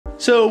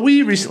So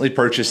we recently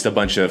purchased a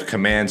bunch of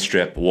command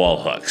strip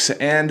wall hooks,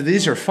 and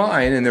these are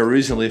fine and they're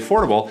reasonably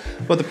affordable,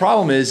 but the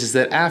problem is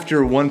that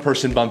after one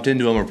person bumped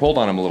into them or pulled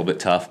on them a little bit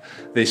tough,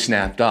 they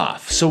snapped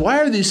off. So why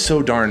are these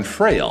so darn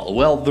frail?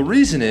 Well, the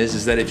reason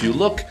is that if you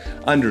look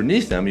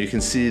underneath them, you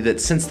can see that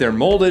since they're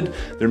molded,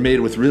 they're made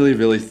with really,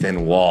 really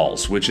thin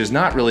walls, which is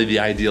not really the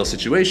ideal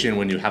situation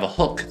when you have a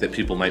hook that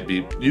people might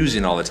be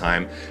using all the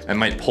time and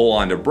might pull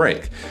on to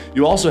break.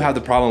 You also have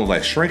the problem of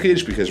like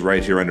shrinkage, because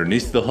right here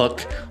underneath the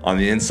hook on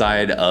the inside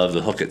of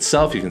the hook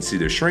itself, you can see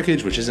there's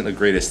shrinkage, which isn't a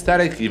great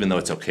aesthetic, even though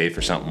it's okay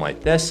for something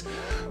like this.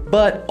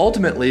 But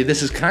ultimately,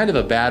 this is kind of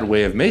a bad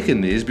way of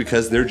making these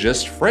because they're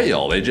just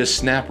frail. They just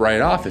snap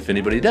right off if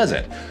anybody does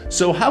it.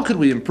 So how could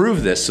we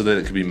improve this so that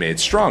it could be made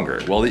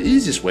stronger? Well, the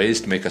easiest way is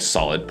to make a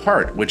solid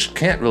part, which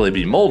can't really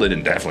be molded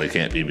and definitely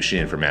can't be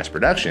machined for mass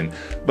production,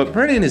 but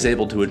printing is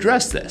able to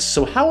address this.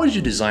 So how would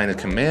you design a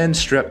command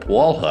strip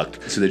wall hook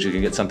so that you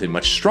can get something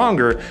much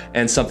stronger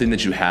and something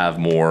that you have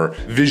more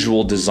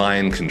visual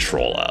design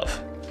control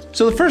of?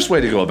 So the first way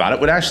to go about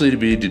it would actually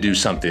be to do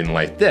something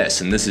like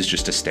this, and this is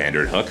just a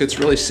standard hook. It's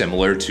really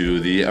similar to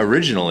the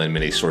original in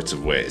many sorts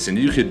of ways, and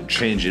you could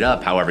change it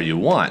up however you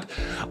want.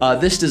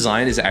 This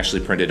design is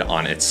actually printed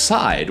on its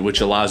side,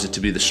 which allows it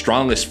to be the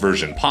strongest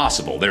version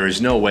possible. There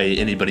is no way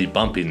anybody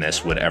bumping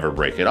this would ever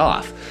break it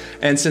off.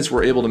 And since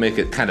we're able to make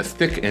it kind of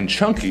thick and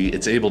chunky,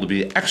 it's able to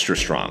be extra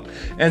strong.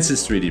 And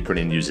since 3D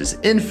printing uses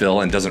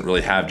infill and doesn't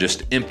really have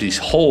just empty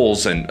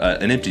holes and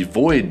an empty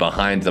void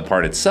behind the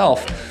part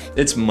itself,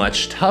 it's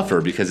much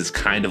tougher because it's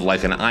kind of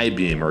like an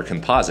I-beam or a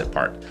composite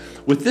part.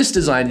 With this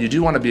design, you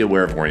do want to be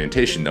aware of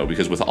orientation though,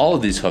 because with all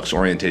of these hooks,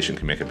 orientation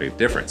can make a big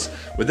difference.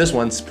 With this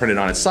one printed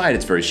on its side,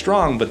 it's very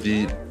strong, but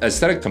the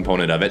aesthetic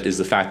component of it is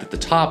the fact that the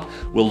top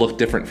will look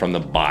different from the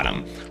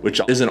bottom,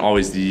 which isn't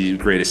always the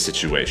greatest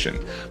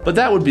situation. But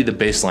that would be the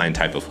baseline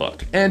type of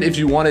hook. And if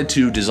you wanted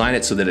to design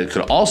it so that it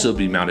could also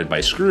be mounted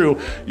by screw,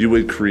 you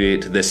would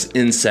create this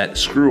inset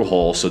screw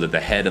hole so that the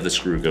head of the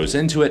screw goes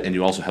into it, and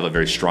you also have a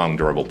very strong,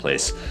 durable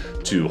place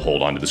to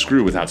hold onto the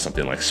screw without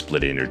something like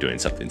splitting or doing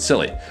something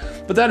silly.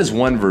 But that is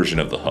one version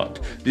of the hook.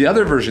 The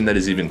other version that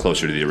is even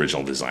closer to the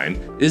original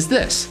design is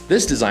this.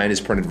 This design is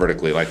printed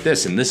vertically like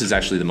this, and this is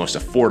actually the most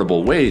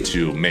affordable way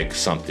to make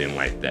something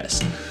like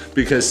this.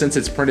 Because since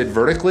it's printed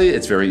vertically,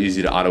 it's very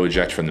easy to auto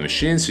eject from the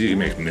machine, so you can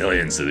make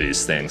millions of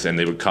these things, and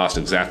they would cost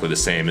exactly the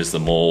same as the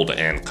mold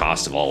and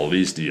cost of all of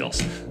these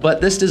deals.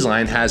 But this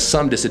design has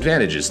some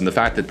disadvantages, and the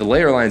fact that the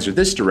layer lines are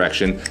this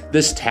direction,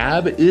 this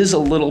tab is a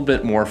little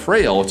bit more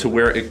frail to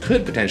where it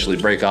could potentially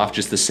break off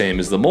just the same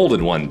as the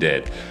molded one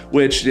did,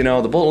 which, you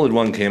know, the molded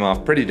one came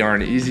off pretty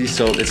darn easy,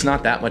 so it's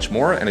not that much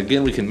more, and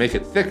again, we can make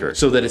it thicker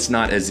so that it's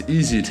not as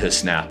easy to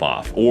snap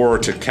off or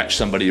to catch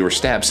somebody or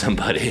stab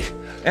somebody.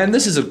 And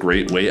this is a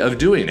great way of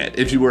doing it.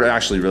 If you were to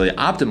actually really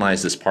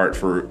optimize this part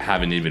for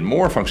having even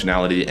more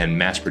functionality and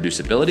mass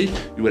producibility,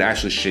 you would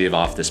actually shave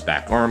off this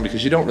back arm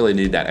because you don't really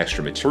need that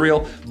extra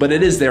material, but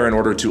it is there in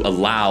order to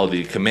allow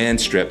the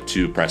command strip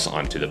to press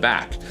onto the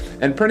back.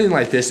 And printing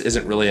like this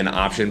isn't really an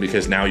option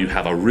because now you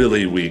have a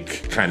really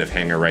weak kind of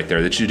hanger right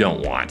there that you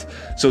don't want.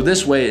 So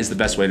this way is the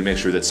best way to make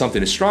sure that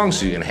something is strong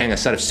so you can hang a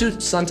set of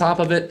suits on top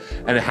of it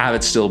and have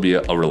it still be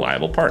a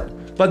reliable part.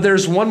 But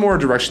there's one more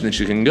direction that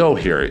you can go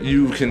here.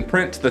 You can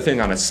print the thing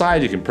on its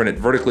side, you can print it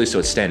vertically so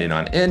it's standing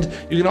on end.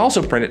 You can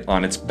also print it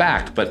on its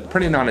back, but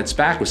printing on its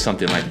back with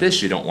something like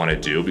this you don't want to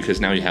do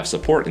because now you have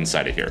support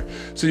inside of here.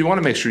 So you want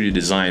to make sure you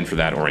design for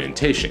that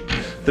orientation.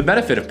 The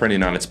benefit of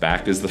printing on its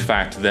back is the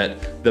fact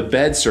that the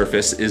bed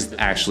surface is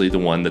actually the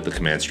one that the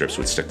command strips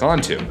would stick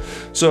onto.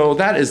 So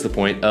that is the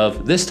point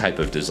of this type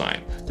of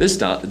design. This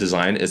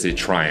design is a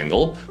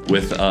triangle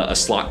with a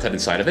slot cut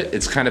inside of it.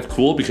 It's kind of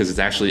cool because it's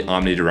actually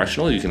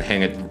omnidirectional. You can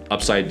hang it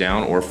upside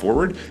down or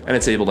forward, and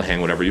it's able to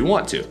hang whatever you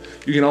want to.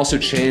 You can also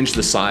change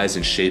the size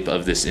and shape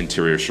of this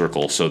interior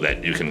circle so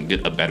that you can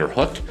get a better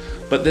hook,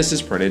 but this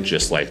is printed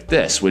just like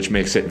this, which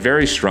makes it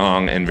very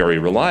strong and very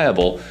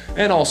reliable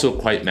and also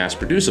quite mass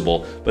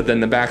producible. But then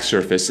the back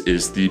surface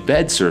is the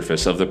bed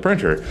surface of the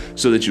printer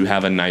so that you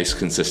have a nice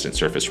consistent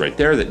surface right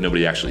there that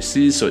nobody actually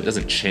sees, so it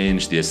doesn't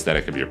change the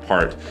aesthetic of your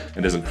part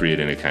and doesn't create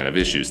any kind of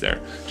issues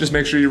there. Just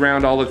make sure you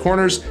round all the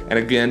corners, and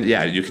again,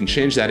 yeah, you can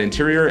change that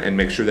interior and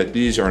make sure that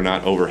these are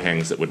not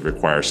overhangs that would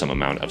require some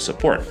amount of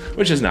support,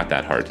 which is not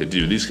that hard to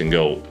do. These can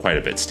go quite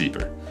a bit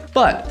steeper.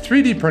 But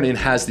 3D printing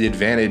has the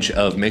advantage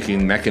of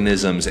making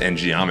mechanisms and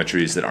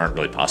geometries that aren't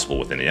really possible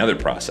with any other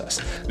process.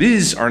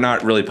 These are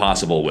not really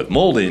possible with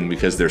molding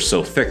because they're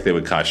so thick they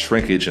would cause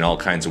shrinkage and all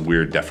kinds of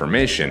weird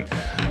deformation.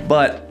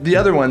 But the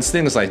other ones,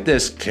 things like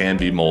this, can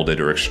be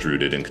molded or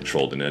extruded and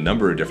controlled in a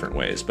number of different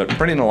ways. But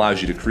printing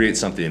allows you to create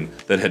something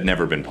that had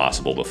never been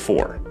possible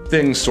before.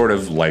 Things sort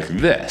of like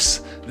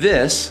this.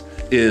 This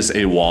is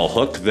a wall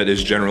hook that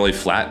is generally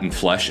flat and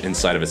flush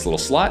inside of its little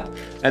slot,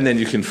 and then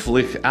you can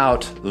flick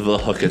out the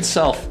hook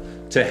itself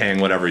to hang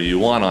whatever you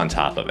want on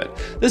top of it.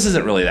 This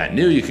isn't really that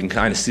new. You can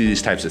kind of see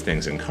these types of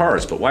things in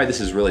cars, but why this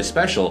is really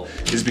special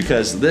is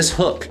because this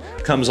hook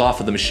comes off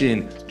of the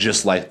machine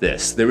just like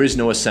this. There is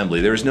no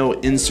assembly. There is no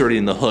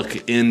inserting the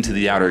hook into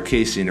the outer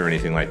casing or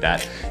anything like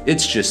that.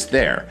 It's just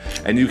there,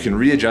 and you can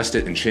readjust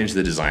it and change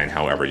the design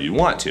however you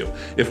want to.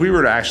 If we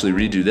were to actually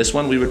redo this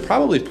one, we would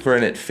probably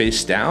print it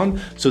face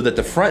down so that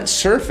the front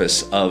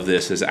surface of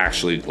this is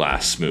actually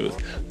glass smooth,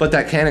 but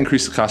that can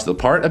increase the cost of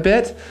the part a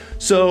bit.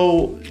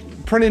 So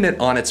printing it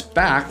on its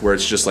back where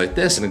it's just like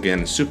this, and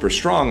again, super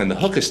strong, and the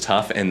hook is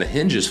tough and the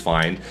hinge is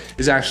fine,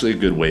 is actually a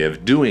good way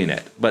of doing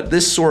it. But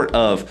this sort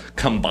of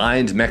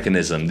combined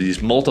mechanism,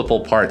 these multiple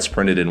parts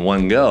printed in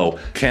one go,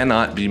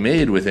 cannot be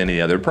made with any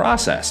other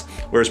process.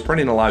 Whereas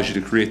printing allows you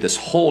to create this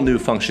whole new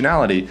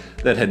functionality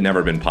that had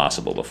never been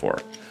possible before.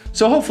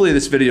 So hopefully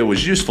this video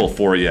was useful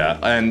for you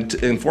and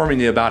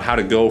informing you about how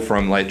to go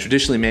from like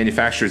traditionally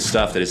manufactured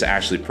stuff that is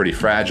actually pretty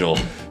fragile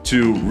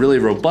to really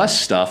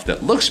robust stuff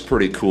that looks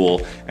pretty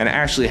cool and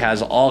actually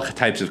has all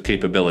types of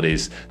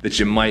capabilities that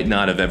you might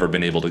not have ever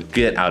been able to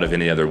get out of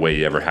any other way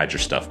you ever had your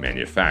stuff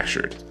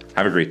manufactured.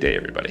 Have a great day,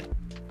 everybody.